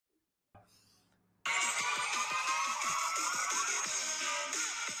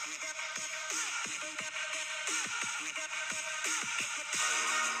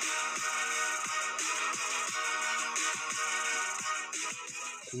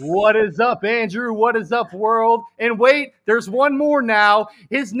What is up, Andrew? What is up, world? And wait, there's one more now.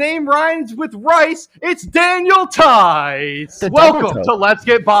 His name rhymes with rice. It's Daniel Tice. Welcome to Let's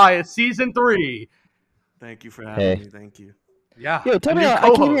Get Biased Season 3. Thank you for having me. Thank you. Yeah. Yo, tell me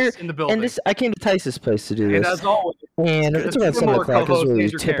how I came here in the building. And I came to Tice's place to do this. And as always, and it's around 7 o'clock because we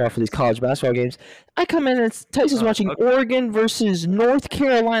tip off for these college basketball games. I come in and Tice is watching Oregon versus North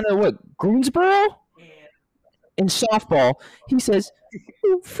Carolina, Greensboro? In softball. He says,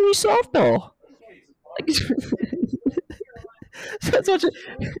 free softball. That's what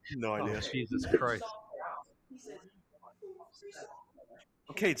no idea. Oh, Jesus Christ.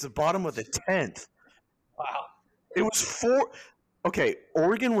 Okay, it's the bottom of the 10th. Wow. It was 4. Okay,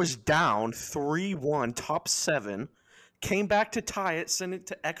 Oregon was down 3-1, top 7. Came back to tie it, sent it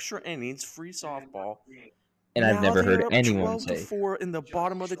to extra innings, free softball. And I've never heard anyone say 4 in the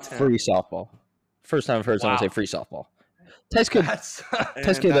bottom of the 10th. Free softball. First time I've heard someone say free softball. Tice could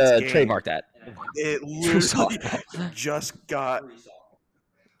trademark that. It literally just got.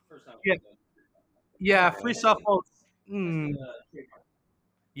 Yeah, free softball.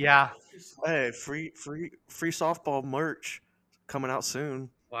 Yeah. Hey, free softball merch coming out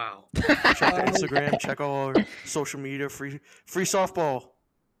soon. Wow. Check the Instagram. Check all our social media. Free softball.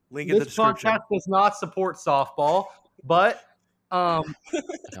 Link in the description. This podcast does not support softball, but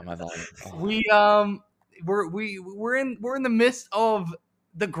we're in the midst of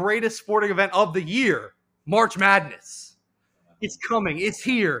the greatest sporting event of the year, March Madness. It's coming. It's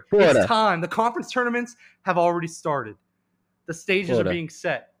here. Florida. It's time. The conference tournaments have already started. The stages are being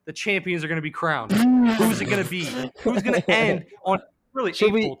set. The champions are going to be crowned. Who's it going to be? Who's going to end on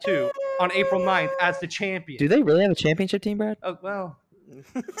on April 9th as the champion? Do they really have a championship team, Brad? Oh, well,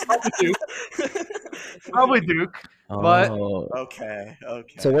 probably Duke. But okay.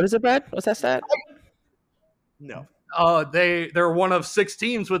 So what is it, Brad? What's that stat? No. They're one of 6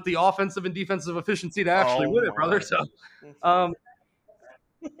 teams with the offensive and defensive efficiency to actually win it, brother. So,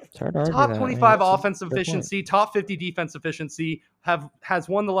 top 25 offensive efficiency, top 50 defense efficiency has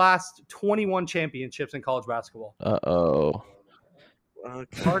won the last 21 championships in college basketball.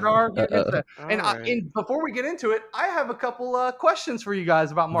 Okay. And before we get into it, I have a couple questions for you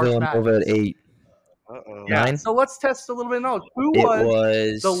guys about March Madness. Over at 8. Yeah, 9? so let's test a little bit of knowledge. Who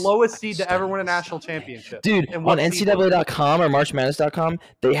was the lowest seed to ever win a national championship? Dude, on NCAA.com or MarchMadness.com,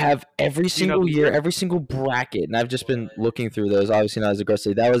 they have every single year, every single bracket. And I've just been looking through those, obviously not as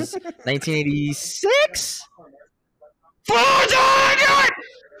aggressively. That was 1986?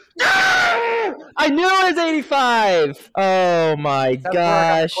 I knew it was 85. Oh, my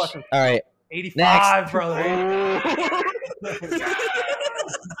gosh. All right. 85, next. Brother. I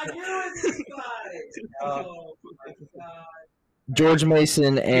knew it was 85. Oh, my God. George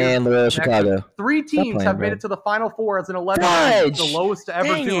Mason and Loyola Chicago. 3 teams have made it to the Final Four as an 11. The lowest to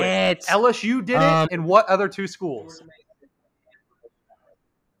ever do it. LSU did it, and what other 2 schools?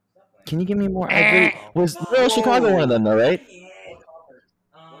 Can you give me more? Was Loyola Chicago one of them, though, right?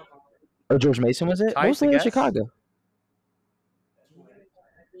 Or George Mason, was it? What was Loyola Chicago?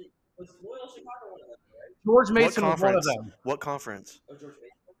 George Mason was one of them. What conference?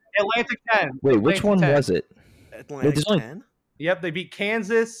 Atlantic 10. Wait, which one was it? Atlantic 10? Yep, they beat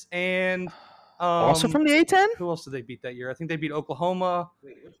Kansas and also from the A10? Who else did they beat that year? I think they beat Oklahoma.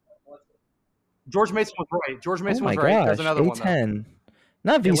 George Mason was right. George Mason was right. There's another A10. one.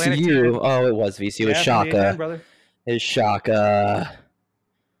 Not VCU. Oh, it was VCU. It was Shaka. It was Shaka.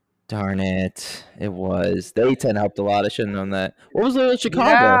 Darn it. It was. The A10 helped a lot. I should have known that. What was Loyola Chicago?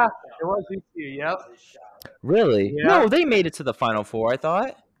 Yeah, it was VCU. Yep. Really? Yeah. No, they made it to the Final Four, I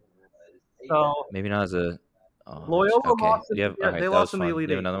thought. So maybe not as a. Oh, Loyola lost. They lost in the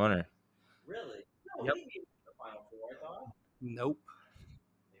Elite Eight. Another one, or? Really? No, yep. They made it to the Final Four, I thought. Nope.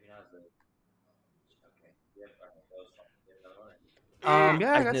 Maybe not as a. Okay.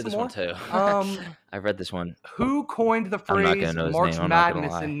 Yeah, I got knew some this more. one too. I read this one. Who coined the phrase March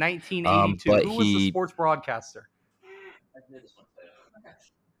Madness in 1982? Who was the sports broadcaster? I knew this one too.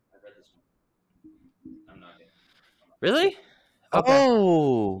 I read this one. I'm not gonna. Really? Okay.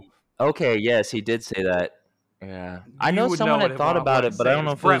 Oh. Okay. Yes, he did say that. Yeah. I know someone had thought about it, but I don't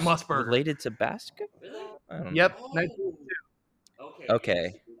know if it was related to basketball. Really? Yep. 1982.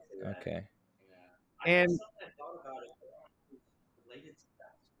 Okay. And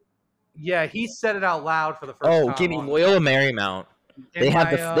yeah, he said it out loud for the first time. Oh, give me Loyola Marymount. They have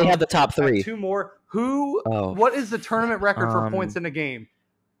the top 3. 2 more. What is the tournament record for points in a game?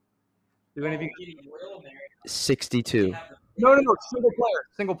 Do any of you? 62. No.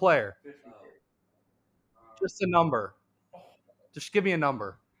 Single player. Just a number. Just give me a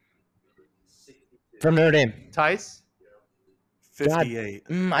number. From Notre Dame. Tice? 58.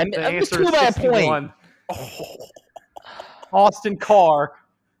 I The missed answer two is by a 61. point. Oh. Austin Carr.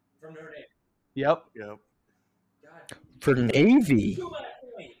 From Notre Dame. Yep. Yep. For Navy. The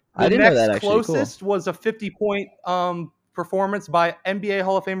I didn't know next that actually. closest was a 50-point performance by NBA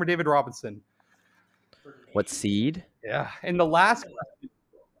Hall of Famer David Robinson. Cool. What seed? Yeah. And the last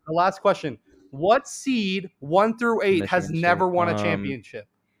question. What seed 1 through 8 has Michigan never State. won a championship?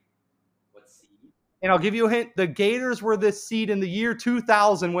 What seed? And I'll give you a hint. The Gators were this seed in the year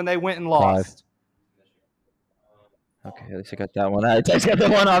 2000 when they went and lost. Okay, at least I got that one. I just got the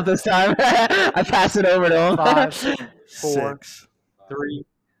one off this time. I passed it over to him. 5, 4, 6. 3,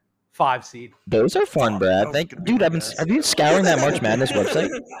 5 seed. Those are fun, Brad. Dude, I've been scouring that March Madness website.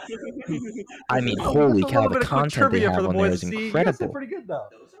 I mean, holy Just a cow, little the bit of quick content they trivia have for the on there boys is to see. You guys did incredible. pretty good though.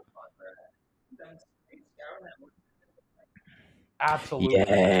 Those are fun, Brad.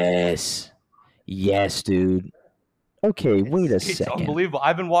 Absolutely. Yes, dude. Okay, wait a It's second. unbelievable.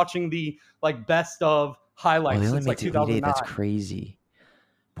 I've been watching the best of Oh, highlights they only since like made it Elite 2009. Eight. That's crazy.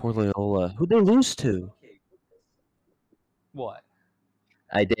 Poor Loyola. Who'd they lose to? What?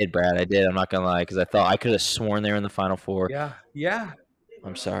 I did, Brad. I did. I'm not gonna lie, because I thought I could have sworn they were in the Final Four. Yeah.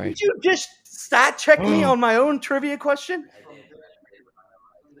 I'm sorry. Did you just stat check me on my own trivia question?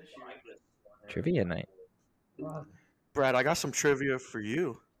 Trivia night. Brad, I got some trivia for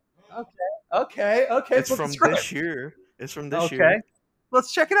you. Okay. It's flip the from script. this year. Okay.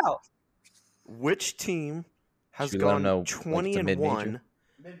 Let's check it out. Which team has Should we let 'em know, gone like, 20 the and mid-major? 1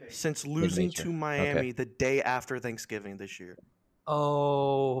 since losing Mid-major. to Miami Okay. the day after Thanksgiving this year?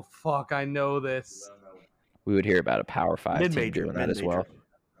 Oh fuck! I know this. We would hear about a Power 5 team Mid-major, doing that as well.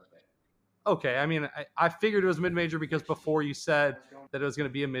 Okay, I mean, I figured it was mid-major because before you said that it was going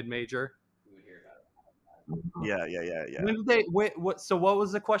to be a mid-major. Yeah. When did they? What? So what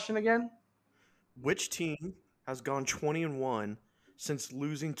was the question again? Which team has gone 20 and 1 since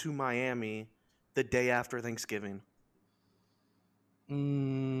losing to Miami the day after Thanksgiving?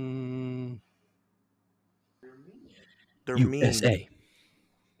 They're USA.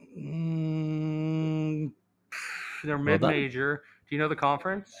 They're Well done. mid-major. Do you know the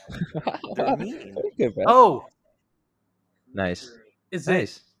conference? They're mean. Good, Brad. Oh, Nice. is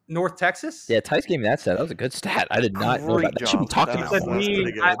Nice. it North Texas? Yeah, Tice gave me that stat. That was a good stat. I did not know Great about that. Should be job. talking That about Said was more. mean.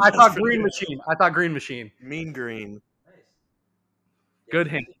 pretty good. I That's thought pretty Green good. Machine. I thought Green Machine. Mean Green. Good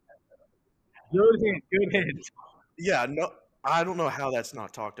hint. Good hint. Yeah, no, I don't know how that's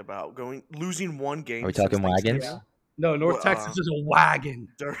not talked about. Losing one game. Are we since talking wagons? Thanksgiving. No, North Well, Texas is a wagon.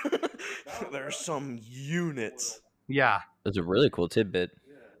 There are some units. Yeah. That's a really cool tidbit.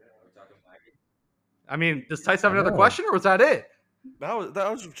 I mean, does Tice have I another know. question, or was that it? That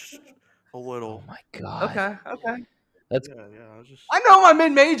was just a Oh little. my god. Okay. That's Yeah, I was just. I know my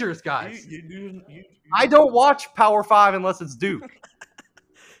mid-majors, guys. You I don't watch Power 5 unless it's Duke.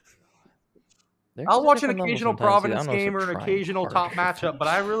 they're I'll just watch an different level occasional sometimes, dude. I Providence don't know if game or they're an trying occasional hard top to matchup, but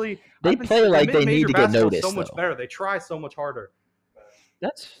I really They I've been play seeing like they mid-major need to get basketball noticed, so much though. better. They try so much harder.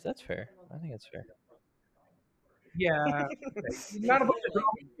 That's fair. I think that's fair. Yeah. Not a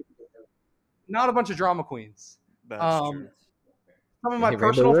bunch of drama queens. That's true. Some of my Hey, Rainbow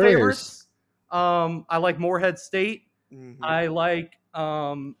personal Warriors. favorites. I like Morehead State. Mhm. I like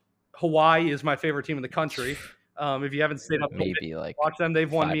Hawaii is my favorite team in the country. If you haven't stayed up to Maybe like watch them,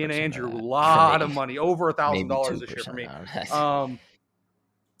 they've won me and 5% of Andrew a that for lot me. of money, over $1,000 maybe this year for 2% me. on that.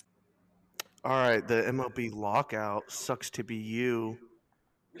 All right, the MLB lockout sucks to be you.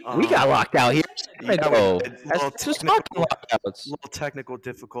 We got locked out here. Yeah, Go. we did. Just talking lockouts. Little technical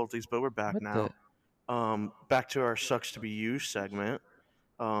difficulties, but we're back What now. Back to our sucks to be you segment.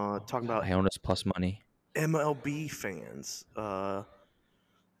 Talking about Ionis plus money. MLB fans. The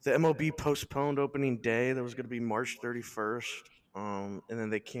MLB postponed opening day. That was going to be March 31st. And then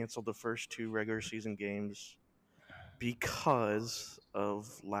they canceled the first 2 regular season games because of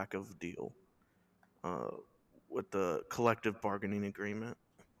lack of deal with the collective bargaining agreement.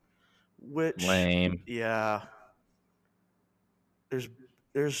 Which, Lame. yeah,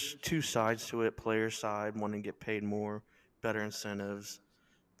 there's 2 sides to it. Player side wanting to get paid more, better incentives,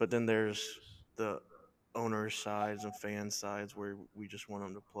 but then there's the owner sides and fan sides where we just want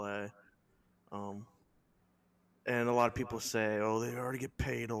them to play. And a lot of people say, "Oh, they already get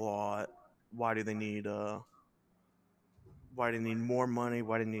paid a lot. Why do they need more money?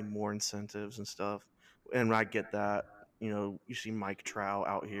 Why do they need more incentives and stuff?" And I get that. You see Mike Trout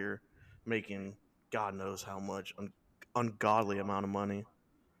out here making God knows how much, ungodly amount of money.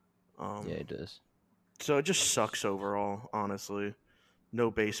 Yeah, it does. So it just sucks overall, honestly.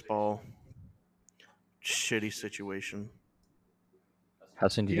 No baseball. Shitty situation. How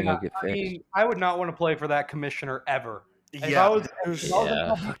soon do you think it'll get I fixed? mean, I would not want to play for that commissioner ever. Yeah, there's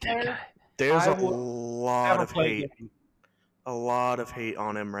a lot of hate. A lot of hate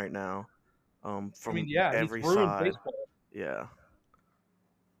on him right now. From every side. Baseball. Yeah.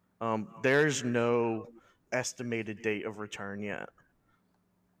 There's no estimated date of return yet.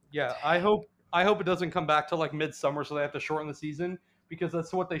 Yeah, I hope it doesn't come back to like midsummer, so they have to shorten the season, because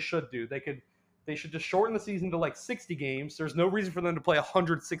that's what they should do. They should just shorten the season to like 60 games. There's no reason for them to play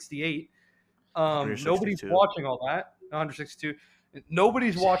 168. Nobody's watching all that. 162.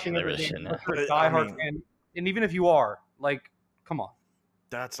 Nobody's watching every game unless you're a diehard fan. And even if you are, like, come on.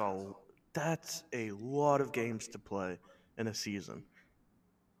 That's a lot of games to play in a season.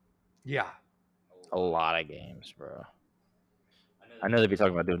 Yeah. A lot of games, bro. I know they'd be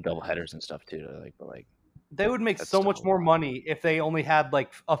talking about doing double headers and stuff too, but they would make so much more money if they only had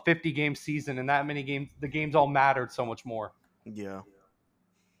like a 50-game season and that many games. The games all mattered so much more. Yeah.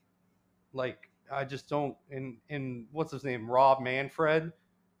 Like, I just don't. In what's his name, Rob Manfred,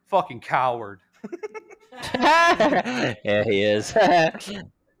 fucking coward. Yeah, he is. That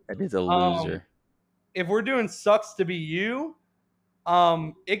is a loser. If we're doing sucks to be you,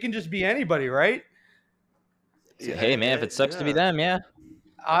 it can just be anybody, right? Yeah, hey man, if it sucks to be them, yeah.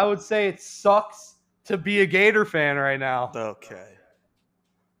 I would say it sucks to be a Gator fan right now. Okay.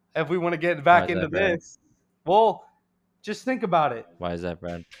 If we want to get back into this, well, just think about it. Why is that,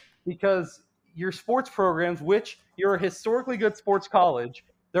 Brad? Because your sports programs, which you're a historically good sports college,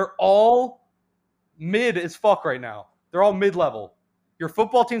 they're all mid as fuck right now. They're all mid-level. Your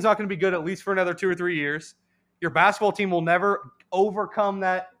football team's not going to be good at least for another 2 or 3 years. Your basketball team will never overcome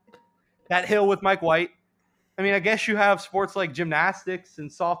that hill with Mike White. I mean, I guess you have sports like gymnastics and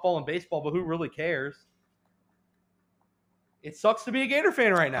softball and baseball, but who really cares? It sucks to be a Gator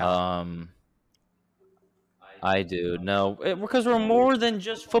fan right now. I do. No, because we're more than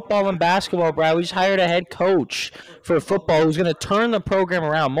just football and basketball, Brad. We just hired a head coach for football who's going to turn the program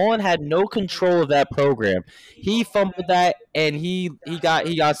around. Mullen had no control of that program. He fumbled that, and he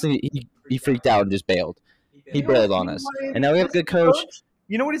freaked out and just bailed. He bailed on us. And now we have a good coach.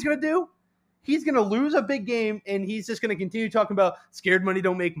 You know what he's going to do? He's going to lose a big game, and he's just going to continue talking about scared money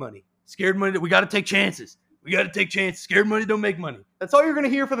don't make money. Scared money, we got to take chances. We got to take chances. Scared money don't make money. That's all you're going to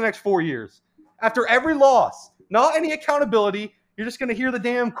hear for the next 4 years. After every loss, not any accountability, you're just going to hear the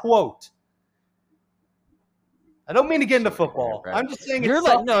damn quote. I don't mean to get into football. I'm just saying you're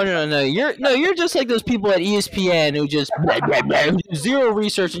like no. You're just like those people at ESPN who just do zero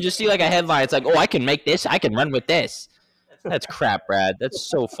research and just see like a headline. It's like, oh, I can make this. I can run with this. That's crap, Brad. That's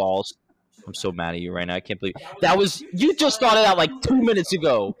so false. I'm so mad at you right now. I can't believe that was you just thought it out like 2 minutes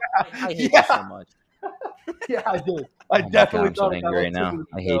ago. I hate you so much. Yeah, I did. I definitely I'm so angry right now.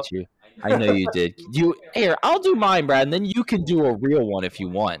 I hate you. I know you did. Here, I'll do mine, Brad, and then you can do a real one if you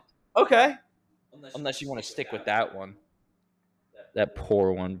want. Okay. Unless you want to stick with that one. That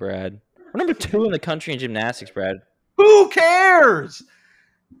poor one, Brad. We're number 2 in the country in gymnastics, Brad. Who cares?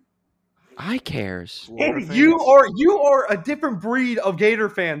 I cares. You are a different breed of Gator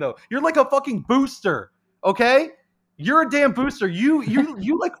fan, though. You're like a fucking booster, okay? You're a damn booster. You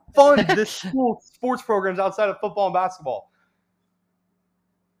like fund this school sports programs outside of football and basketball.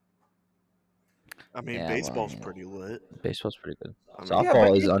 I mean, baseball's pretty lit. Baseball's pretty good.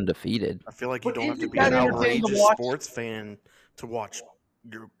 Softball is undefeated. I feel like you don't have to be an outrageous sports fan to watch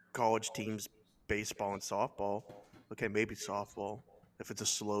your college team's baseball and softball. Okay, maybe softball if it's a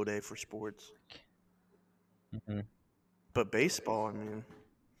slow day for sports. Mm-hmm. But baseball, I mean.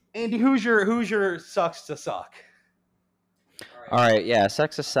 Andy, who's your sucks to suck? All right, yeah,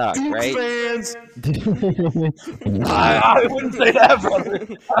 sucks to suck, Duke right? Fans. I wouldn't say that, brother.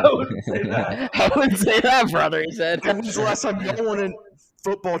 I wouldn't say that, brother. He said. When was the last time you won a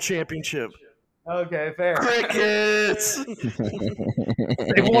football championship? Okay, fair. Crickets.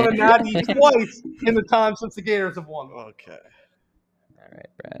 They've won a natty twice in the time since the Gators have won. Okay. All right,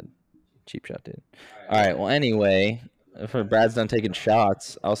 Brad. Cheap shot, dude. All right, well, anyway, if Brad's done taking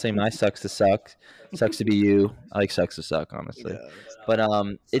shots, I'll say my sucks to suck. Sucks to be you. I like sucks to suck, honestly. Yeah. But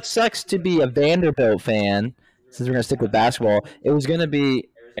it sucks to be a Vanderbilt fan, since we're going to stick with basketball. It was going to be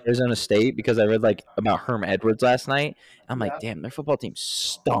Arizona State because I read like about Herm Edwards last night. I'm like, damn, their football team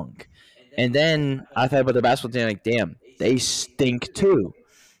stunk. And then I thought about their basketball team, like, damn, they stink too.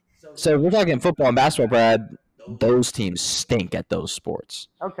 So if we're talking football and basketball, Brad, those teams stink at those sports.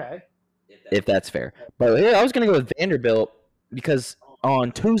 Okay. If that's fair. But yeah, I was going to go with Vanderbilt because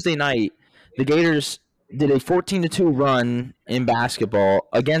on Tuesday night, the Gators did a 14-2 run in basketball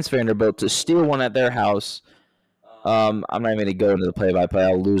against Vanderbilt to steal one at their house. I'm not even going to go into the play-by-play.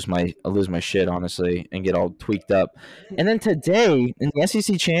 I'll lose my shit, honestly, and get all tweaked up. And then today, in the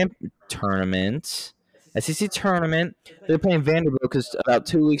SEC champ tournament, SEC tournament. They're playing Vanderbilt because about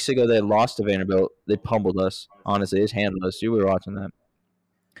 2 weeks ago they lost to Vanderbilt. They pummeled us. Honestly, they just handled us. You were watching that.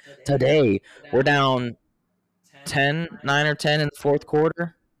 Today, we're down 9 or 10 in the fourth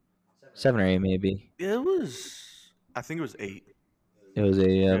quarter. 7 or 8 maybe. I think it was 8. It was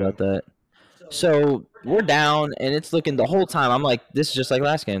 8, about that. So we're down, and it's looking the whole time. I'm like, this is just like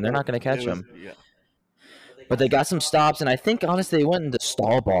last game. They're not going to catch them. Yeah. But they got some stops, and I think, honestly, they went into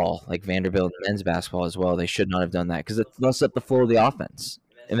stall ball like Vanderbilt and men's basketball as well. They should not have done that because it messes up the flow of the offense.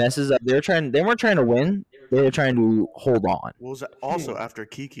 It messes up. They weren't trying to win. They were trying to hold on. Well, was that also after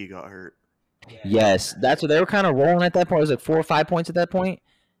Kiki got hurt? Yes, that's what they were kind of rolling at that point. It was like 4 or 5 points at that point.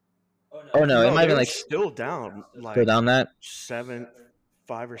 Oh no, it might have been like still down, still down that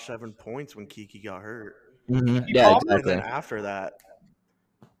 5 or 7 points when Kiki got hurt. Mm-hmm. Yeah, exactly. And then after that,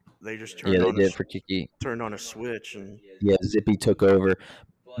 they just turned on a switch, and Zippy took over.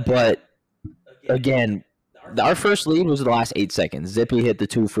 But again, our first lead was the last 8 seconds. Zippy hit the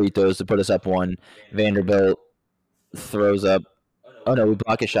 2 free throws to put us up 1. Vanderbilt throws up. Oh, no, we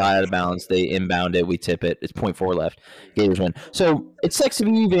block a shot out of bounds. They inbound it. We tip it. It's 0.4 left. Gators win. So it sucks to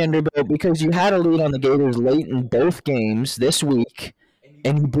be Vanderbilt because you had a lead on the Gators late in both games this week,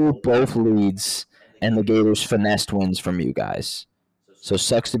 and you blew both leads, and the Gators finessed wins from you guys. So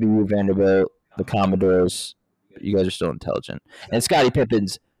sucks to be you, Vanderbilt, the Commodores. You guys are still intelligent. And Scottie Pippen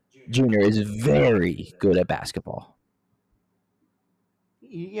Jr. is very good at basketball.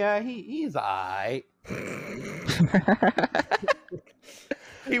 Yeah, he's all right.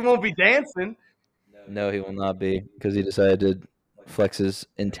 He won't be dancing. No, he will not be because he decided to flex his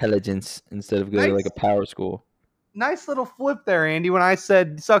intelligence instead of going to like a power school. Nice little flip there, Andy, when I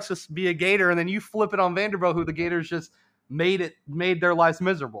said it sucks to be a Gator, and then you flip it on Vanderbilt, who the Gators just made their lives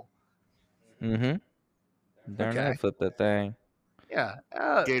miserable. Mm-hmm. They're not flip that thing. Yeah.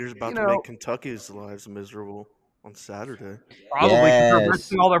 Gators about to make Kentucky's lives miserable on Saturday. Probably because they're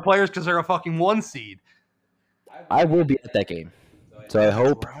resting all their players because they're a fucking 1 seed. I will be at that game. So I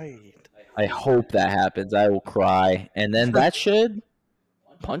hope that happens. I will cry. And then that should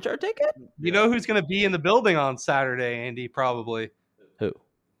punch our ticket. You know who's going to be in the building on Saturday, Andy, probably? Who?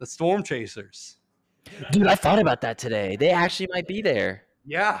 The Storm Chasers. Dude, I thought about that today. They actually might be there.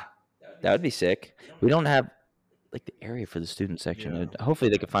 Yeah. That would be sick. We don't have like the area for the student section. Yeah. Hopefully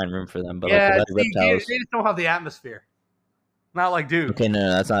they could find room for them. But yeah, they just don't have the atmosphere. Not like Duke. Okay,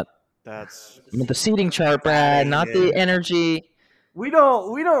 no, that's not. The seating chart, Brad, not the energy. We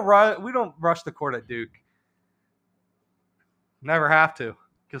don't rush the court at Duke. Never have to,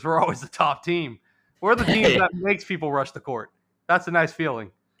 because we're always the top team. We're the team that makes people rush the court. That's a nice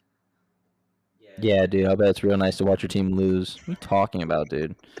feeling. Yeah, dude, I bet it's real nice to watch your team lose. What are you talking about,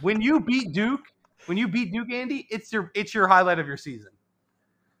 dude? When you beat Duke, Andy, it's your highlight of your season.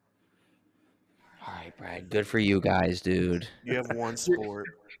 All right, Brad, good for you guys, dude. You have one sport.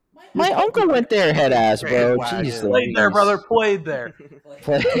 My uncle went there, head ass, bro. Jeez, played there, brother. Played there.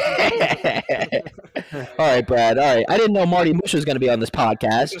 All right, Brad. All right. I didn't know Marty Mush was going to be on this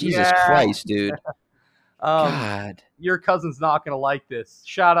podcast. Jesus Christ, dude. God. Your cousin's not going to like this.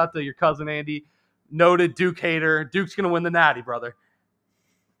 Shout out to your cousin, Andy. Noted Duke hater. Duke's going to win the Natty, brother.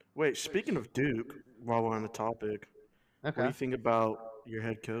 Wait, speaking of Duke, while we're on the topic, what do you think about your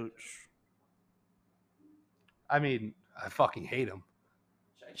head coach? I mean, I fucking hate him.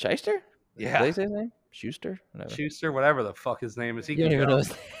 Shyster? Yeah. Did they say his name? Schuster? Whatever. Schuster, whatever the fuck his name is. He can go. Even know his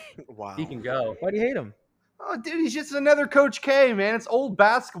name. Wow. He can go. Why do you hate him? Oh, dude, he's just another Coach K, man. It's old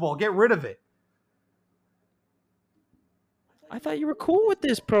basketball. Get rid of it. I thought you were cool with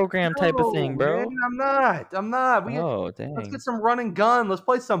this program type of thing, bro. Man, I'm not. Dang. Let's get some run and gun. Let's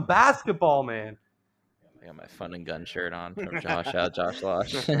play some basketball, man. I got my fun and gun shirt on from Josh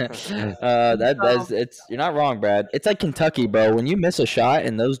Losh. You're not wrong, Brad. It's like Kentucky, bro. When you miss a shot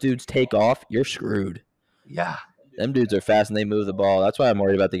and those dudes take off, you're screwed. Yeah. Them dudes are fast and they move the ball. That's why I'm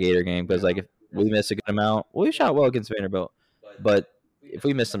worried about the Gator game because, like, if we miss a good amount, we shot well against Vanderbilt. But if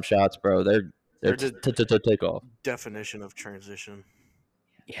we miss some shots, bro, they're take off. Definition of transition.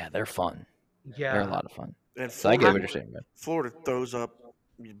 Yeah, they're fun. Yeah. They're a lot of fun. And so I get what you're saying, man. Florida throws up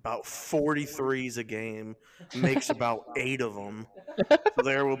about 43s a game, makes about 8 of them. So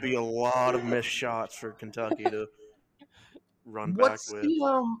there will be a lot of missed shots for Kentucky to run back with.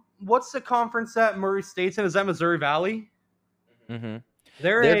 What's the conference that Murray State's in? Is that Missouri Valley? Mm-hmm.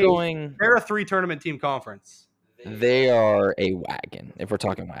 They're a 3-tournament team conference. They are a wagon, if we're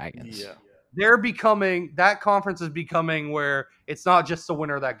talking wagons. Yeah. That conference is becoming where it's not just the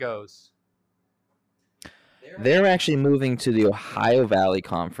winner that goes. They're actually moving to the Ohio Valley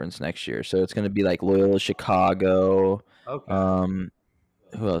Conference next year, so it's going to be like Loyola Chicago,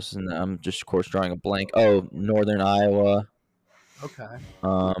 Who else? I'm just, of course, drawing a blank. Oh, Northern Iowa. Okay.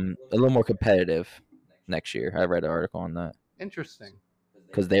 A little more competitive next year. I read an article on that. Interesting.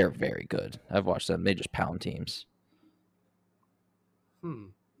 Because they are very good. I've watched them. They just pound teams.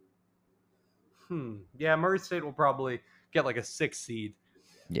 Yeah, Murray State will probably get like a 6 seed.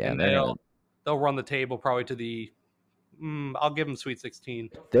 Yeah, and they'll run the table probably to the. I'll give them Sweet 16.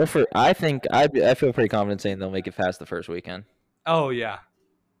 I feel pretty confident saying they'll make it past the first weekend. Oh yeah.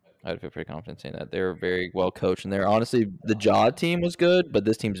 I'd feel pretty confident saying that. They're very well coached, and they're honestly the Jaw team was good, but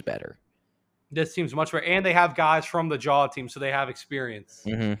this team's better. This team's much better, and they have guys from the Jaw team, so they have experience.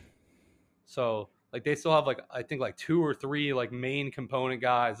 Mm-hmm. So like they still have I think 2 or 3 main component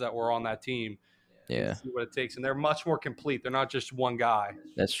guys that were on that team. Yeah. See what it takes, and they're much more complete. They're not just one guy.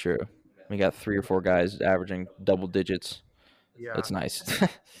 That's true. We got 3 or 4 guys averaging double digits. Yeah, that's nice.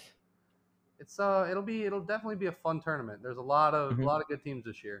 It'll definitely be a fun tournament. There's a lot of good teams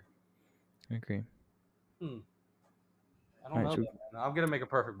this year. I agree. I don't know. I'm gonna make a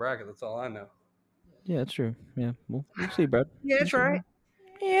perfect bracket. That's all I know. Yeah, that's true. Yeah, we'll see, Brad. Yeah, that's right.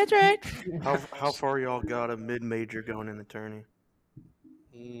 Yeah, that's right. How far y'all got a mid-major going in the tourney?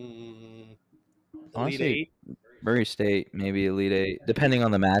 Honestly, Murray State, maybe Elite 8, depending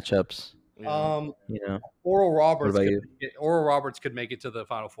on the matchups. Yeah. Oral Roberts. What about you? Oral Roberts could make it to the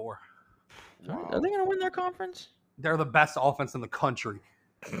Final Four. Wow. Are they going to win their conference? They're the best offense in the country.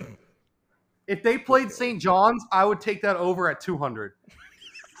 If they played St. John's, I would take that over at 200.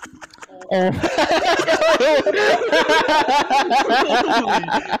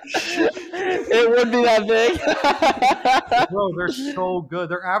 It would be that big. Bro, they're so good.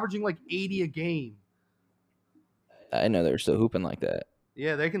 They're averaging 80 a game. I know they're still hooping like that.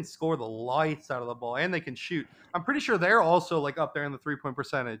 Yeah, they can score the lights out of the ball, and they can shoot. I'm pretty sure they're also up there in the 3-point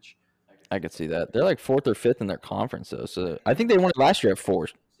percentage. I could see that. They're 4th or 5th in their conference, though. So I think they won it last year at 4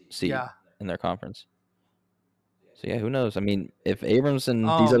 seed in their conference. So, yeah, who knows? I mean, if Abrams and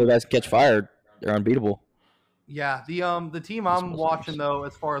these other guys catch fire, they're unbeatable. Yeah, the team I'm watching, though,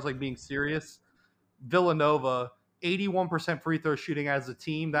 as far as being serious, Villanova, 81% free throw shooting as a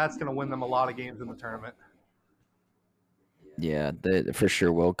team. That's going to win them a lot of games in the tournament. Yeah, they for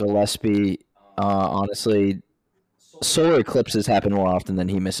sure will. Gillespie, honestly, solar eclipses happen more often than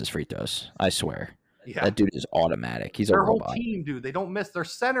he misses free throws. I swear. Yeah. That dude is automatic. He's a robot. Their whole team, dude. They don't miss. Their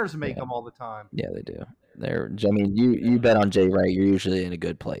centers make them all the time. Yeah, they do. You bet on Jay Wright, you're usually in a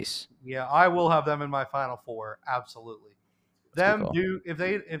good place. Yeah, I will have them in my Final Four. Absolutely. Them, cool. Duke.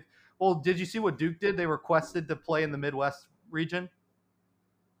 Did you see what Duke did? They requested to play in the Midwest region.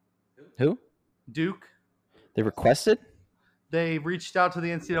 Who? Duke. They requested? They reached out to the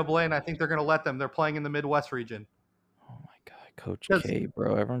NCAA, and I think they're going to let them. They're playing in the Midwest region. Oh my God, Coach K,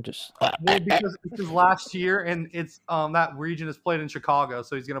 bro! Everyone just because last year, and it's that region is played in Chicago,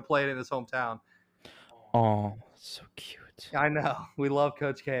 so he's going to play it in his hometown. Oh, so cute. I know. We love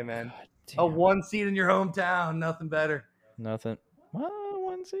Coach K, man. A 1 seed in your hometown, nothing better. Nothing. What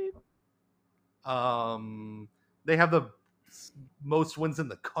 1 seed? They have the most wins in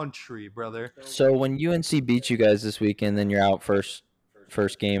the country, brother. So when UNC beats you guys this weekend, then you're out first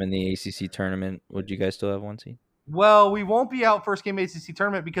game in the ACC tournament. Would you guys still have 1 seed? Well, we won't be out first game ACC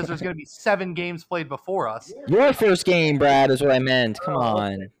tournament because there's going to be 7 games played before us. Your first game, Brad, is what I meant. Come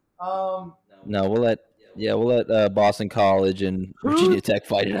on. No, we'll let Boston College and Virginia Tech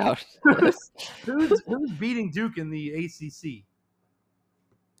fight it out. Who's beating Duke in the ACC?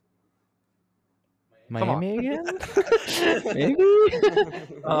 Miami again? Maybe.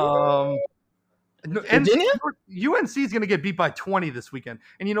 Virginia? UNC is going to get beat by 20 this weekend.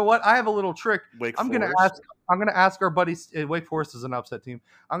 And you know what? I have a little trick. I'm going to ask our buddy. Wake Forest is an upset team.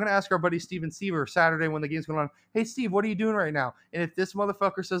 I'm going to ask our buddy Steven Seaver Saturday when the game's going on. Hey, Steve, what are you doing right now? And if this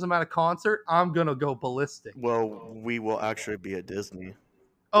motherfucker says I'm at a concert, I'm going to go ballistic. Well, we will actually be at Disney.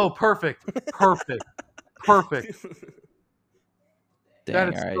 Oh, perfect. Perfect.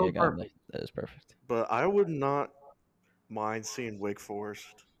 Dang, all right, you got me. That is perfect. But I would not mind seeing Wake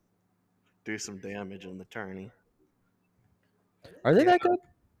Forest do some damage in the tourney. Are they that good?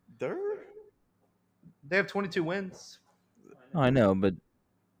 They have 22 wins. Oh, I know, but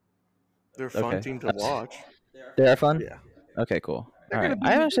they're a fun team to watch. They are fun? Yeah. Okay, cool. All right.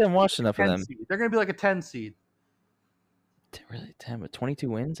 I actually haven't watched enough of them. They're going to be like a 10 seed. Really? 10 with 22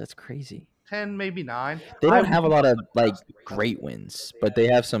 wins? That's crazy. 10, maybe 9. They don't have a lot of great wins, but they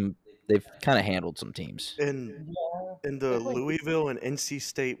have some. They've kind of handled some teams. In the Louisville and NC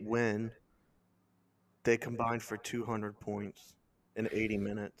State win, they combined for 200 points in 80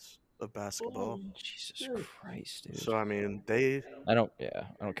 minutes of basketball. Oh, Jesus Christ, dude. So I mean, I don't care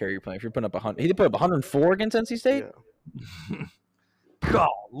who you're playing. If you're putting up 100, he put up 104 against NC State. Yeah.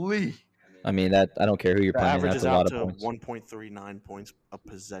 Golly. I mean, that I don't care who you're The playing. average That's is a lot out of to points. 1.39 points a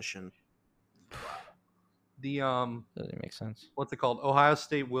possession. The Doesn't make sense. what's it called? Ohio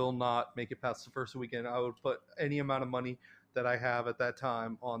State will not make it past the first weekend. I would put any amount of money that I have at that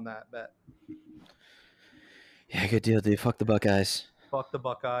time on that bet. Yeah, good deal, dude. Fuck the Buckeyes. Fuck the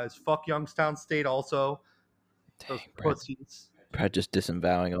Buckeyes. Fuck Youngstown State also. Those Dang, Brad, pussies. Brad just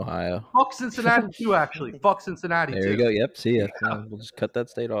disavowing Ohio. Fuck Cincinnati too, actually. Fuck Cincinnati There too. you go. Yep. See ya. Yeah, we'll just cut that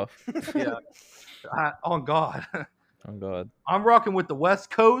state off. Yeah. On God. Oh God. I'm rocking with the West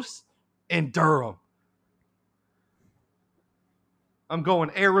Coast and Durham. I'm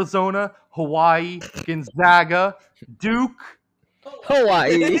going Arizona, Hawaii, Gonzaga, Duke.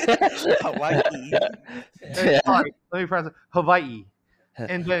 Hawaii. Hawaii. Yeah. Sorry, let me press it. Hawaii.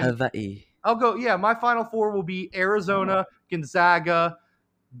 And then Hawaii. I'll go. Yeah, my final four will be Arizona, Gonzaga,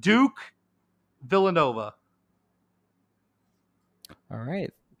 Duke, Villanova. All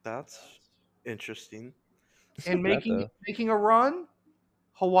right. That's interesting. And Not bad, making a run,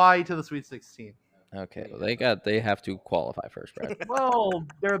 Hawaii to the Sweet 16. Okay. Well, they have to qualify first, Brad. Well,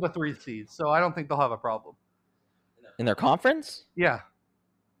 they're the 3 seeds, so I don't think they'll have a problem. In their conference? Yeah,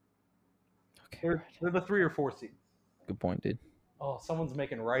 Okay. they're the 3 or 4 seeds. Good point, dude. Oh, someone's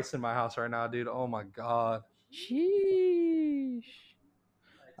making rice in my house right now, dude. Oh my God. Sheesh.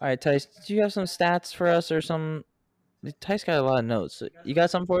 All right, Tice, do you have some stats for us or some? Tice got a lot of notes. You got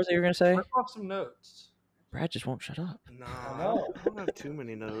something for us that you're gonna say? Rip off some notes. Brad just won't shut up. No, I I know. don't have too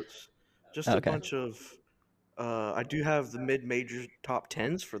many notes. Just Okay. a bunch of. I do have the mid-major top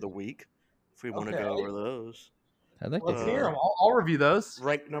 10s for the week. If we want to go Okay. over those. I'd like to Let's hear. hear them. I'll review those.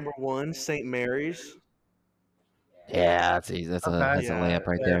 Ranked number 1, St. Mary's. Yeah, that's easy. That's Okay. a layup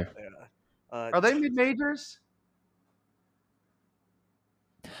right there. Yeah. Are they mid majors?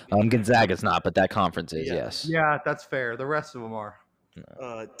 Gonzaga's not, but that conference is. Yeah. Yes. Yeah, that's fair. The rest of them are.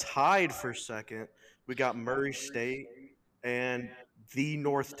 Tied for second, we got Murray State and the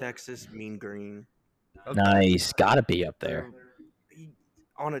North Texas Mean Green. Okay. Nice. Gotta be up there. They're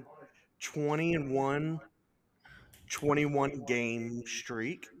on a 20-1, 21 game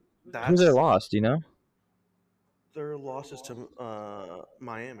streak. Who's their loss? Do you know? Their losses to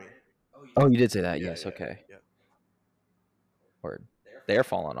Miami. Oh, you did say that. Yeah, Yes. yeah, Okay. Yeah. Word. They're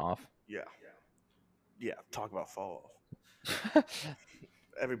falling off. Yeah. Yeah. Talk about fall off.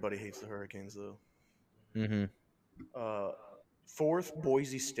 Everybody hates the Hurricanes though. Mm-hmm. Fourth,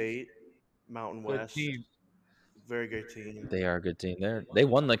 Boise State, Mountain Good West. team. Very good team. They are a good team. They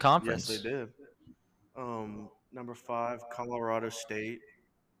won the Yes, conference. they did. Number 5, Colorado State.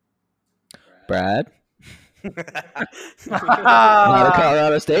 Brad, Not not a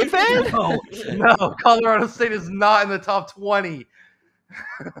Colorado State fan? No, Colorado State is not in the top 20.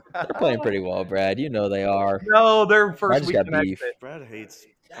 They're playing pretty well, Brad. You know they are. No, they're I first just got weekend beef. exit. Brad hates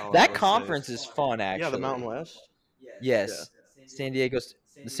Colorado That State. conference is fun, actually. Yeah, the Mountain West. Yes. San Diego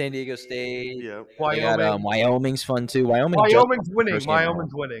State. Yeah. They got, Wyoming. Wyoming's fun too. Wyoming's Winning. first game at home.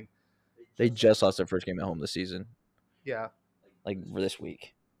 Wyoming's winning. They just lost their first game at home this season, Yeah. like this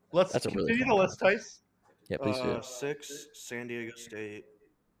week. Let's That's a really continue fun the list, Tice. Yeah, please do. 6, San Diego State.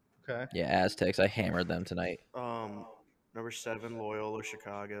 Okay. Yeah, Aztecs. I hammered them tonight. Number 7, Loyola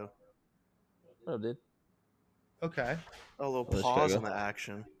Chicago. Oh, dude. Okay. A little Loyola pause Chicago. on the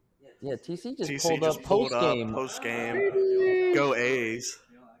action. Yeah, TC just TC pulled just up pulled post game. Post game. Go A's.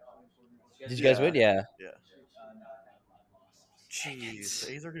 Did you guys win? Yeah. Jeez,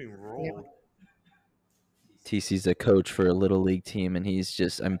 the A's are getting rolled. TC's a coach for a little league team, and he's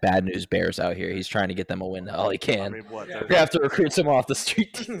just bad news bears out here. He's trying to get them a win all he I can. mean, what? We have to recruit some off the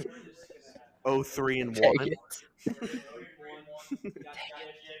street. 0-3-1. Dang it.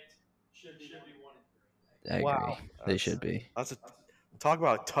 I Wow. agree. They should be. That's talk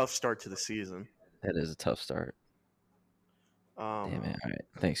about a tough start to the season. That is a tough start. Damn it. All right.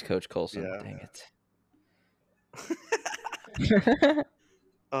 Thanks, Coach Colson. yeah. Dang it.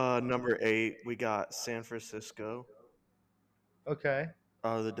 Number 8, we got San Francisco. Okay.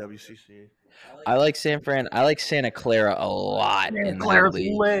 The WCC. I like San Fran. I like Santa Clara a lot in that Claire's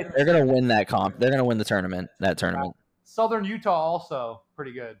league. lit. They're gonna win that comp. They're gonna win the tournament. That tournament. Southern Utah also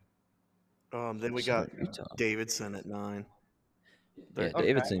pretty good. Then we got Utah. Davidson at 9. Yeah, Okay.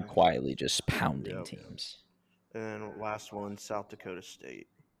 Davidson quietly just pounding Yep. teams. And then last one, South Dakota State.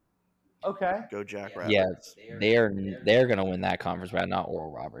 Okay. Go Jack Rabbits. Yeah, they're gonna win that conference, but not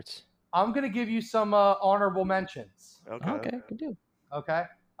Oral Roberts. I'm gonna give you some honorable mentions. Okay. Good deal. Okay.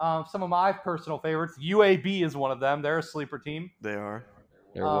 Some of my personal favorites. UAB is one of them. They're a sleeper team. They are.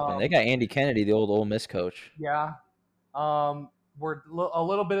 They're whooping. They got Andy Kennedy, the old Ole Miss coach. Yeah. We're a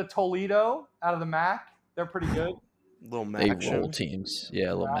little bit of Toledo out of the MAC. They're pretty good. Little They Maction. roll teams.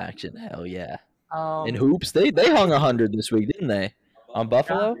 Yeah, little Maction. Hell yeah. And Um, hoops, they hung 100 this week, didn't they? On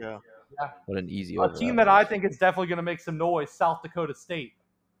Buffalo? Yeah. What an easy a over. team that I think is definitely going to make some noise, South Dakota State,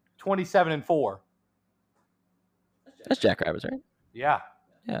 27-4. That's Jackrabbits, right? Yeah.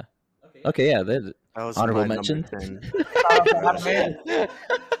 Okay, yeah. That was Honorable my mention. number 10. Man.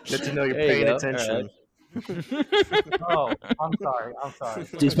 Good to know you're There you paying go. attention. Oh, I'm sorry.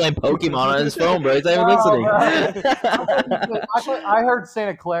 He's playing Pokemon on his phone, bro. He's not even listening. I heard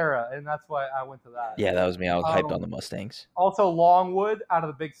Santa Clara, and that's why I went to that. Yeah, that was me. I was hyped on the Mustangs. Also, Longwood out of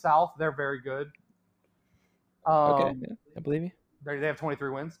the Big South, they're very good. Okay, yeah, I believe you. They have 23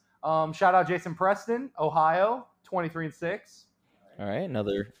 wins. Shout out Jason Preston, Ohio, 23-6. All right,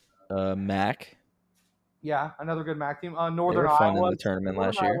 another MAC. Yeah, another good MAC team. They Northern were fun Iowa in the tournament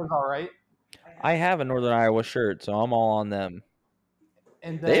last year. Iowa's all right. I have a Northern Iowa shirt, so I'm all on them.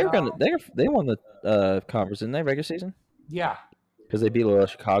 And then, They won the conference, didn't they? Regular season? Yeah. Because they beat Loyola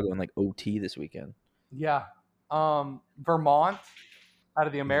Chicago in like OT this weekend. Yeah. Vermont out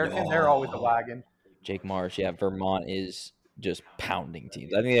of the American, they're always a wagon. Jake Marsh, yeah. Vermont is just pounding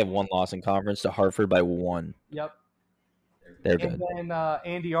teams. I think they have one loss in conference to Hartford by 1. Yep. They're And good. then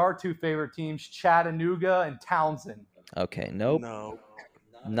Andy, our two favorite teams, Chattanooga and Townsend. Okay, nope. No.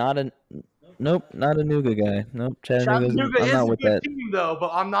 Not a Nougat guy. Nope, Chattanooga I'm is not a with good that. team, though, but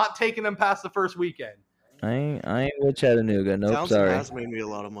I'm not taking them past the first weekend. I ain't with Chattanooga. Nope, Townsend sorry. has made me a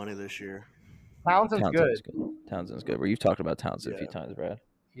lot of money this year. Townsend's good. Townsend's good. Well, you've talked about Townsend a few times, Brad.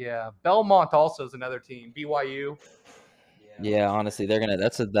 Yeah. Belmont also is another team. BYU. Yeah, honestly, they're gonna.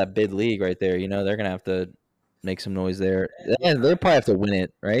 That's that bid league right there. You know, they're gonna have to make some noise there. And they probably have to win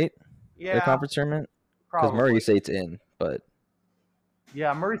it, right? Yeah. The conference tournament, because Probably. Murray State's in, but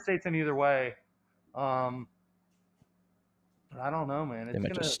Yeah, Murray State's in either way. But I don't know, man. they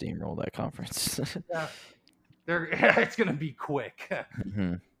might just steamroll that conference. Yeah, it's gonna be quick.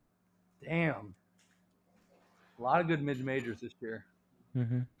 Mm-hmm. Damn. A lot of good mid-majors this year.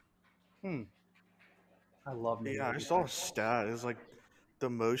 Mm-hmm. I love mid-majors. Yeah, I saw a stat. It was like the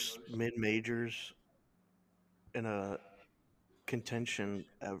most mid-majors in a contention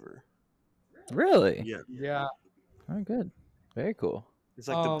ever. Really? Yeah. Yeah. Oh, good. Very cool. It's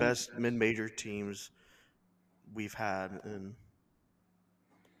like the best mid-major teams we've had in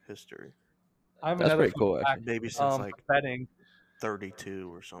history. I have That's another pretty cool, fact, Maybe since like betting.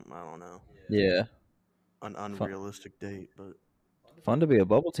 32 or something. I don't know. Yeah. An unrealistic date, but Fun to be a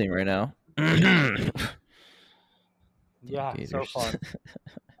bubble team right now. Yeah, so Gators.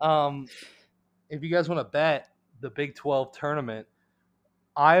 fun. If you guys want to bet the Big 12 tournament,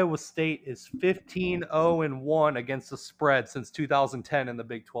 Iowa State is 15-0-1 against the spread since 2010 in the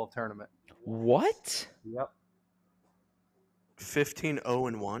Big 12 tournament. What? Yep.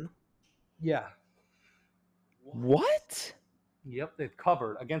 15-0-1. Yeah. What? Yep. They've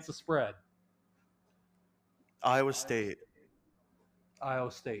covered against the spread. Iowa State.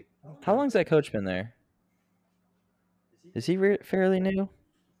 Iowa State. How long's that coach been there? Is he fairly new?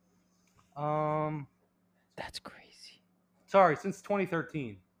 That's crazy. Sorry, since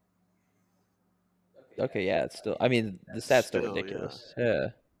 2013. Okay, yeah, it's still. I mean, the stats still Still, ridiculous. Yeah.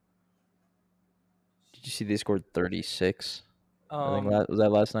 Did you see they scored 36? I think was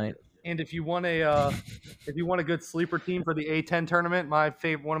that last night? And if you want a good sleeper team for the A10 tournament,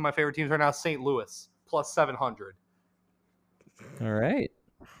 one of my favorite teams right now is St. Louis plus 700. All right.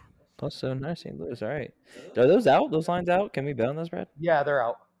 Plus 700, St. Louis. All right. Are those out? Those lines out? Can we bet on those, Brad? Yeah, they're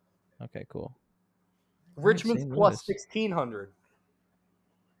out. Okay, cool. Richmond's St. plus Louis. 1600.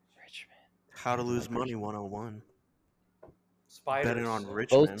 Richmond. How to lose money 101. Spiders. Betting on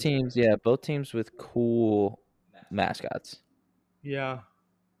Richmond. Both teams with cool mascots. Yeah.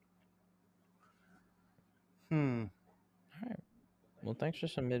 Well, thanks for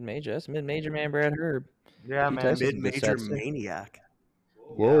some mid-major. That's mid-major man, Brad Herb. Yeah, He man. tested Mid-major the stats. maniac.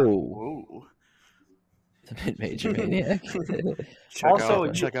 Whoa. Whoa. The mid-major maniac.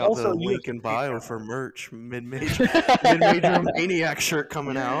 Check out the link in bio for merch. Mid-major maniac shirt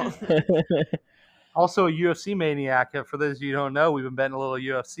coming out. Also a UFC maniac. For those of you who don't know, we've been betting a little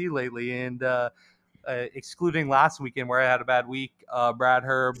UFC lately, and excluding last weekend where I had a bad week, Brad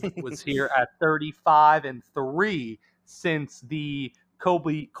Herb was here at 35-3 since the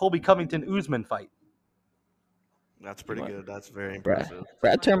Colby Covington Usman fight. That's pretty good. That's very impressive.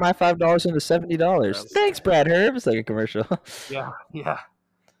 Brad turned my $5 into $70. Thanks, Brad Herb. It's like a commercial. Yeah.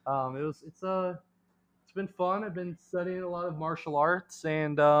 It's been fun. I've been studying a lot of martial arts,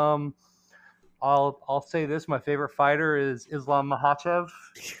 and I'll say this: my favorite fighter is Islam Makhachev,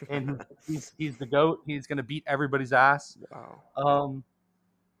 and he's the GOAT. He's gonna beat everybody's ass. Wow.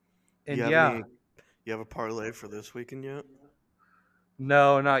 And You You have a parlay for this weekend yet?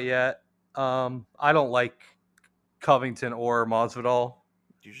 No, not yet. I don't like Covington or Masvidal.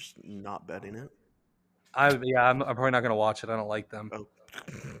 You're just not betting it? I'm probably not gonna watch it. I don't like them. Oh,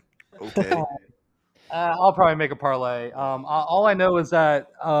 okay. I'll probably make a parlay. All I know is that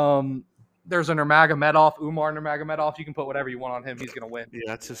there's an Nurmagomedov, Umar Nurmagomedov. You can put whatever you want on him. He's gonna win. Yeah,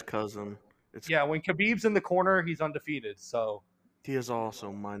 that's his cousin. Yeah, when Khabib's in the corner, he's undefeated. So he is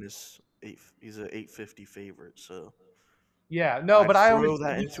also -8. He's an 850 favorite. So yeah, no, but I always throw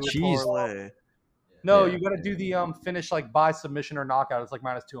that into a parlay. No, you got to do the finish like by submission or knockout. It's like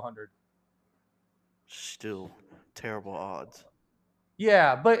 -200. Still terrible odds.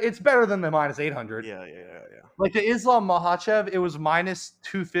 Yeah, but it's better than the -800. Yeah. Like the Islam Makhachev, it was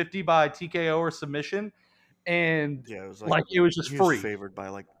 -250 by TKO or submission, and yeah, it was it was just he free. Was favored by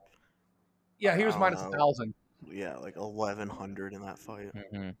like. Yeah, he was -1,000. Yeah, like 1,100 in that fight.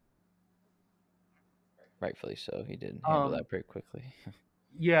 Mm-hmm. Rightfully so. He did handle that pretty quickly.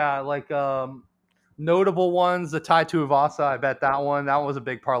 Yeah, like notable ones, the Tai Tuivasa, I bet that one. That was a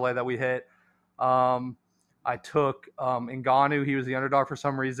big parlay that we hit. I took Ngannou. He was the underdog for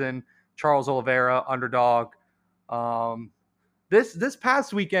some reason. Charles Oliveira, underdog. This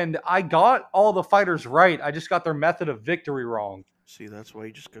past weekend, I got all the fighters right. I just got their method of victory wrong. See, that's why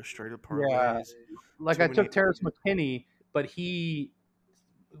you just go straight to parlays. Yeah, like I took Terrence McKinney, but he,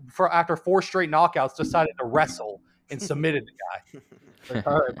 after 4 straight knockouts, decided to wrestle and submitted the guy. Like,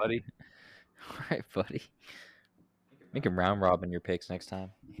 all right, buddy. All right, buddy. Make him round robin your picks next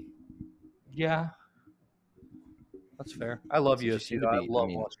time. Yeah, that's fair. I love UFC. I love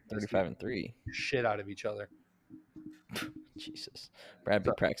watching 35-3. Shit out of each other. Jesus, Brad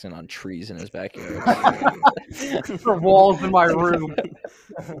be practicing on trees in his backyard. For walls in my room.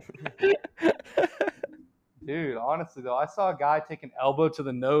 Dude, honestly though, I saw a guy take an elbow to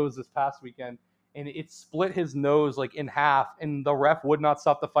the nose this past weekend, and it split his nose like in half, and the ref would not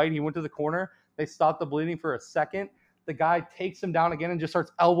stop the fight. He went to the corner. They stopped the bleeding for a second. The guy takes him down again and just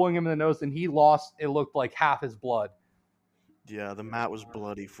starts elbowing him in the nose, and he lost, it looked like, half his blood. Yeah, the mat was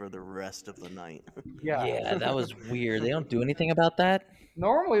bloody for the rest of the night. Yeah, that was weird. They don't do anything about that?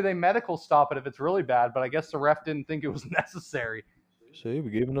 Normally, they medical stop it if it's really bad, but I guess the ref didn't think it was necessary. See,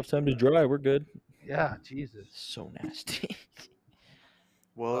 we gave enough time to dry. We're good. Yeah, Jesus. So nasty.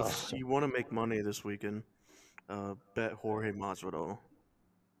 Well, if you want to make money this weekend, bet Jorge Masvidal.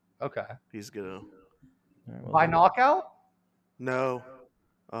 Okay. He's going to... By knockout? No.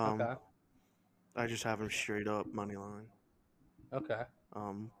 Okay. I just have him straight up money line. Okay.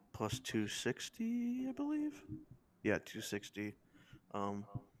 Plus 260, I believe. Yeah, 260.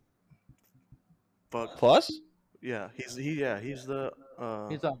 But plus? Yeah, he's the he's an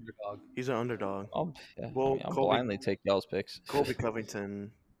underdog. He's an underdog. Well, I'll blindly take y'all's picks. Colby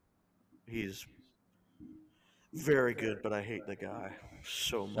Covington, he's very good, but I hate the guy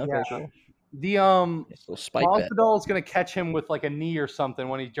so much. Yeah. The Masvidal is gonna catch him with like a knee or something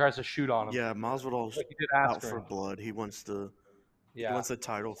when he tries to shoot on him. Yeah, Masvidal's out for blood. He wants the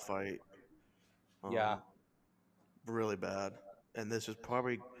title fight. Really bad. And this is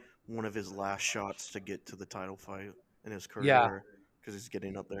probably one of his last shots to get to the title fight in his career because he's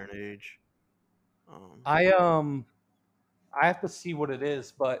getting up there in age. I have to see what it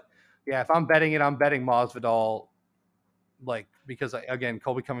is, but yeah, if I'm betting it, I'm betting Masvidal. Like, because again,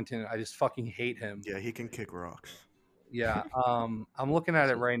 Colby Covington, I just fucking hate him. Yeah, he can kick rocks. Yeah, I'm looking at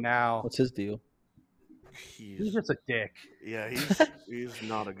it right now. What's his deal? He's just a dick. Yeah, he's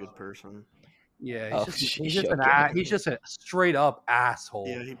not a good person. Yeah, he's just a straight up asshole.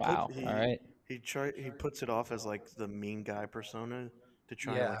 Yeah, all right. He puts it off as like the mean guy persona to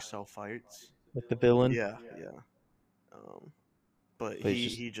try to like sell fights. Like the villain. Yeah. But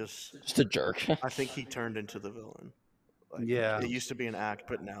he just a jerk. I think he turned into the villain. Like, it used to be an act,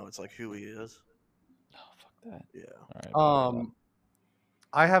 but now it's like who he is. Oh, fuck that. Yeah. All right,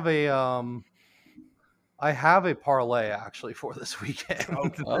 I have a parlay actually for this weekend.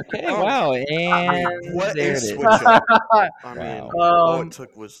 Okay, wow. And what there is it is. switch up? I mean, all it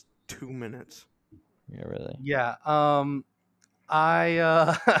took was 2 minutes. Yeah, really. Yeah.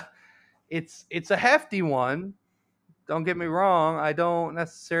 It's a hefty one. Don't get me wrong. I don't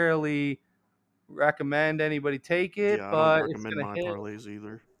necessarily recommend anybody take it, yeah, but I don't recommend it's gonna hit. parlays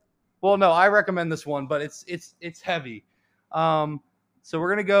either. Well, no, I recommend this one, but it's heavy. So we're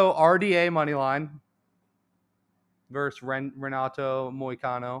gonna go RDA money line versus Renato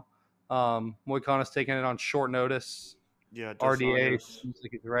Moicano. Moicano's taking it on short notice. Yeah, RDA seems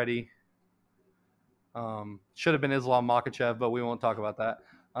like he's ready. Should have been Islam Makhachev, but we won't talk about that.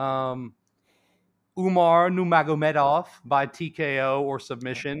 Umar Nurmagomedov by TKO or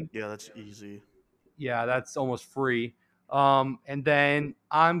submission. Yeah, that's easy. Yeah, that's almost free. And then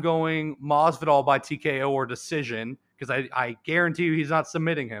I'm going Masvidal by TKO or decision because I guarantee you he's not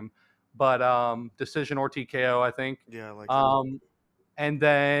submitting him, but decision or TKO, I think. Yeah, I like that. And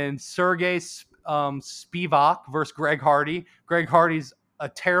then Sergey Spivak versus Greg Hardy. Greg Hardy's a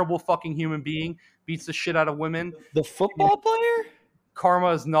terrible fucking human being. Beats the shit out of women. The football player?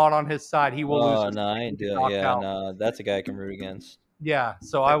 Karma is not on his side. He will lose. Oh, no, I ain't doing it. Yeah, no, that's a guy I can root against. Yeah,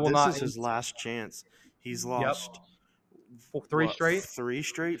 so I will this not. This is his last chance. He's lost 3 straight? 3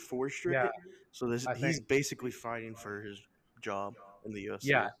 straight? 4 straight? Yeah. So he's basically fighting for his job in the UFC.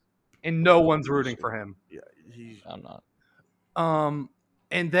 Yeah. And no one's rooting for him. Yeah, I'm not.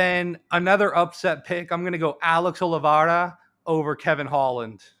 And then another upset pick. I'm gonna go Alex Oliveira over Kevin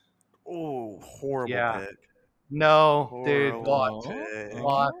Holland. Oh, horrible pick. No, horrible dude.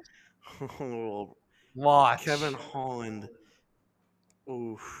 Watch. Watch. Kevin Holland.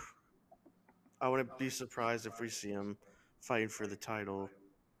 Oof. I wouldn't be surprised if we see him fighting for the title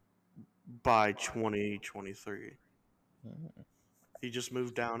by 2023. He just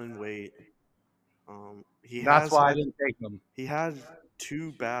moved down in weight. That's why I didn't take him. He had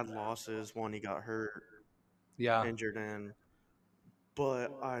 2 bad losses. One, he got hurt, injured in. But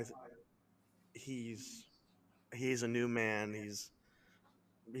he's a new man. He's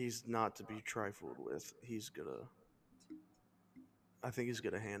not to be trifled with. I think he's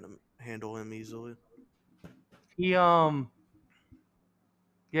gonna handle him easily. He got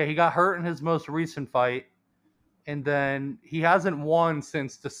hurt in his most recent fight. And then he hasn't won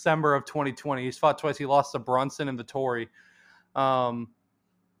since December of 2020. He's fought twice. He lost to Brunson and Vittori. I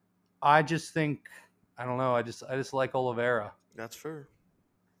just think, I don't know. I just like Oliveira. That's fair.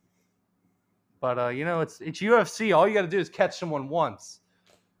 But it's UFC. All you got to do is catch someone once.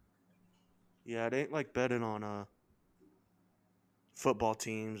 Yeah, it ain't like betting on football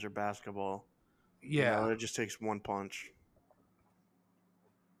teams or basketball. Yeah, it just takes one punch.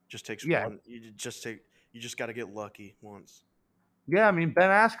 Just takes one. You just got to get lucky once. Yeah, I mean, Ben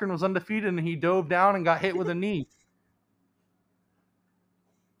Askren was undefeated and he dove down and got hit with a knee.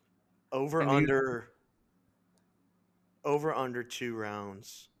 Over under 2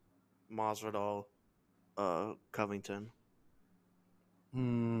 rounds. Masvidal, Covington.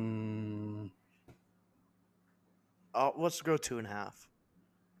 Let's go 2.5.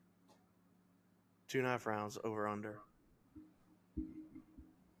 2.5 rounds over under.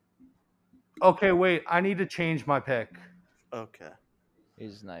 Okay, wait. I need to change my pick. Okay.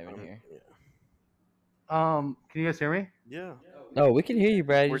 He's not even here. Yeah. Can you guys hear me? Yeah. Oh, we can hear you,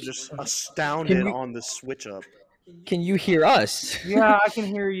 Brad. We're just astounded on the switch up. Can you hear us? Yeah, I can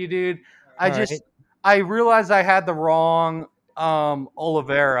hear you, dude. I realized I had the wrong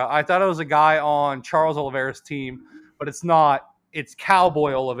Oliveira. I thought it was a guy on Charles Oliveira's team, but it's not. It's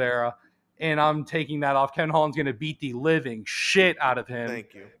Cowboy Oliveira, and I'm taking that off. Ken Holland's going to beat the living shit out of him.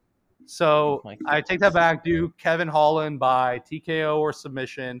 Thank you. So I take that back. Do Kevin Holland by TKO or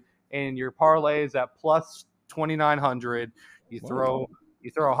submission, and your parlay is at plus 2,900. You throw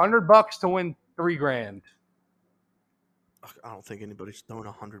 $100 to win $3,000. I don't think anybody's throwing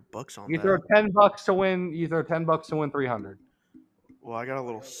 $100 on you that. Throw $10 to win. You throw $10 to win $300. Well, I got a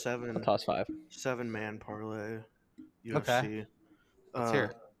little 7-man parlay. UFC. Okay. Let's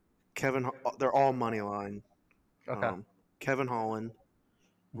hear. They're all money line. Okay. Kevin Holland,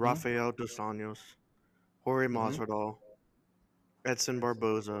 Rafael Dos Anjos, Jorge Masvidal, Edson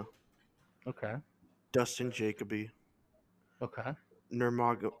Barboza. Okay. Dustin Jacoby. Okay.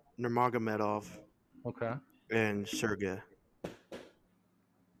 Nurmagomedov. Okay. And Sergey.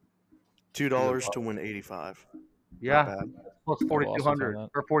 $2 to win 85. Yeah. Plus 4,200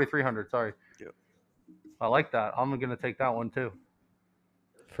 or 4,300. Sorry. Yep. I like that. I'm gonna take that one too.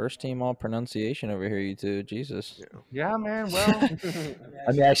 First team all pronunciation over here, you two. Jesus. Yeah, man. Well,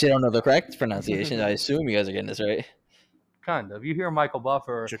 I mean, I actually don't know the correct pronunciation. I assume you guys are getting this right. Kind of. You hear Michael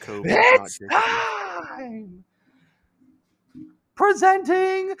Buffer. Jacoby. It's time.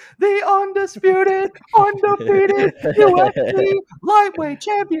 Presenting the undisputed, undefeated UFC lightweight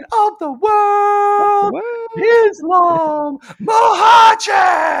champion of the world, Islam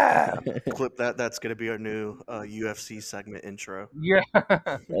Makhachev. Clip that. That's going to be our new UFC segment intro. Yeah.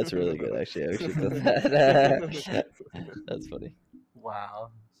 That's really good, actually. I should clip that. That's funny.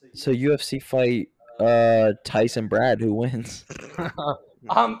 Wow. So UFC fight Tyson Brad, who wins?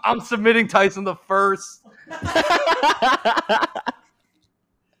 I'm submitting Tyson the first.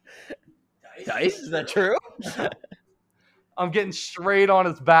 Dice, is that true? I'm getting straight on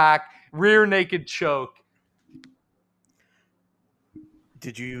his back, rear naked choke.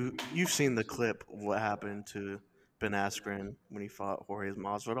 You've seen the clip of what happened to Ben Askren when he fought Jorge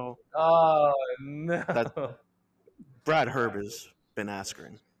Masvidal. Oh no! Brad Herb is Ben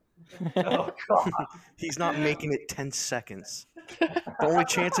Askren. Oh god! He's not making it 10 seconds. The only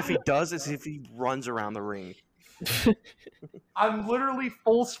chance if he does is if he runs around the ring. I'm literally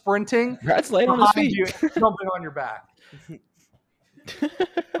full sprinting. Brad's laying on his feet. You, jumping on your back.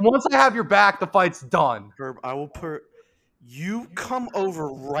 Once I have your back, the fight's done. Herb, I will put. You come over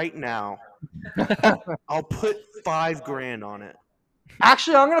right now. I'll put $5,000 on it.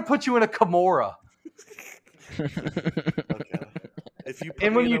 Actually, I'm gonna put you in a Kimura. Okay. If you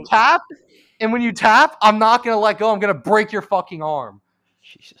and when you tap, I'm not gonna let go. I'm gonna break your fucking arm.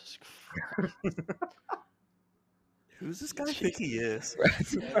 Jesus Christ. Who's this guy think he is?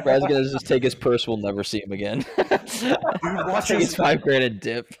 Brad's gonna just take his purse. We'll never see him again. Dude watches $5,000 and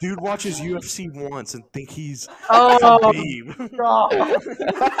dip. Dude watches UFC once and think he's Khabib. God.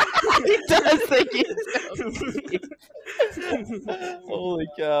 He does think he's Holy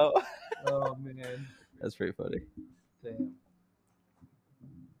cow. Oh man. That's pretty funny. Damn.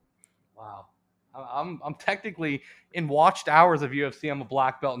 Wow. I'm technically in watched hours of UFC. I'm a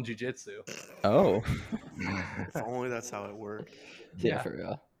black belt in jiu-jitsu. Oh. If only that's how it worked. Yeah, for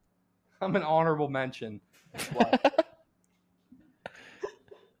real. I'm an honorable mention.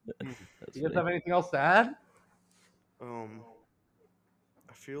 You guys have anything else to add? I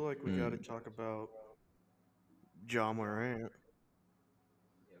feel like we got to talk about Ja Morant.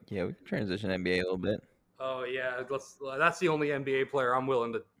 Yeah, we can transition NBA a little bit. Oh yeah, that's the only NBA player I'm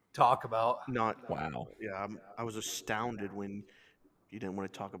willing to talk about. Wow. Yeah, I was astounded when you didn't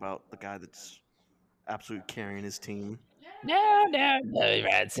want to talk about the guy that's absolutely carrying his team. No,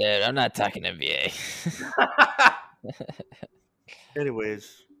 Brad said I'm not talking NBA.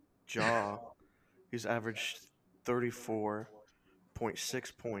 Anyways, Ja, he's averaged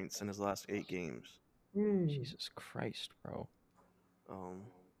 34.6 points in his last 8 games. Jesus Christ, bro.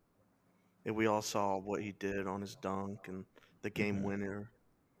 And we all saw what he did on his dunk and the game winner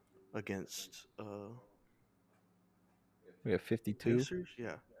against we have 52. Pacers?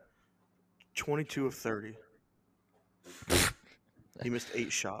 Yeah. 22 of 30. He missed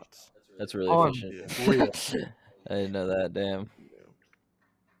 8 shots. That's really efficient. I didn't know that. Damn.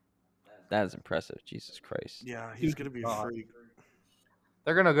 That is impressive. Jesus Christ. Yeah, he's going to be a freak.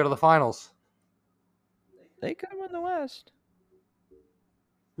 They're going to go to the finals. They could win the West.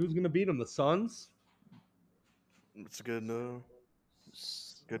 Who's going to beat them? The Suns? It's a good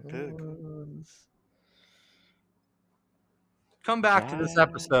pick. Come back to this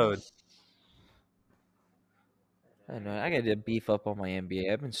episode. I know. I got to beef up on my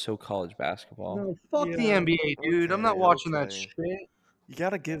NBA. I've been so college basketball. No, fuck the NBA, dude. I'm not watching that shit. You got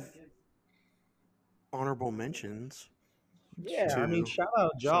to give honorable mentions. Yeah, I mean, shout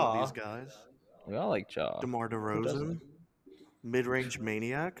out Ja. These guys. We all like Ja. DeMar DeRozan. Mid-range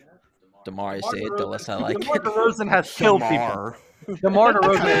maniac. DeMar, I say it, though. Let's not like DeMar DeRozan has killed people. DeMar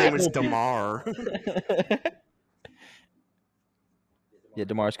DeRozan name is DeMar. Yeah,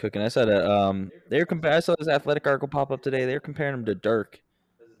 DeMar's cooking. I saw I saw this athletic article pop up today. They were comparing him to Dirk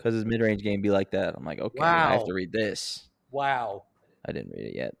because his mid-range game be like that. I'm like, okay, wow. I have to read this. Wow. I didn't read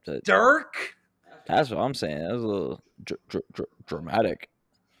it yet. But Dirk? That's what I'm saying. That was a little dramatic.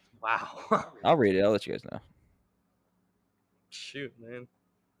 Wow. I'll read it. I'll let you guys know. Shoot, man.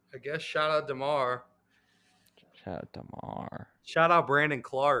 I guess shout out DeMar. Shout out DeMar. Shout out Brandon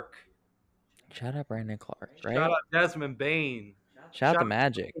Clark. Shout out Brandon Clark, right? Shout out Desmond Bain. Shout out the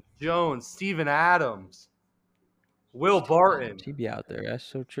Magic. Jones, Steven Adams, Will Barton. He'd be out there. That's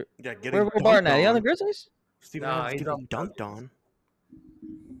so true. Yeah, where Will Barton at? He on the Grizzlies? Steven Adams getting dunked on.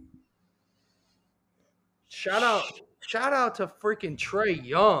 Shout out to freaking Trae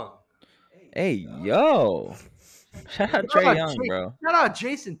Young. Hey, yo. Shout out Trae Young, bro. Shout out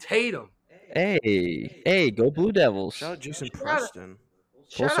Jason Tatum. Hey, go Blue Devils. Shout out Jason Preston.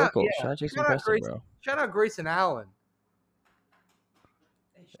 Full circle. Shout out Jason Preston, bro. Shout out Grayson Allen.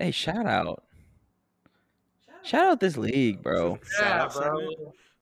 Hey, shout out. Shout out this league, bro. Yeah, bro.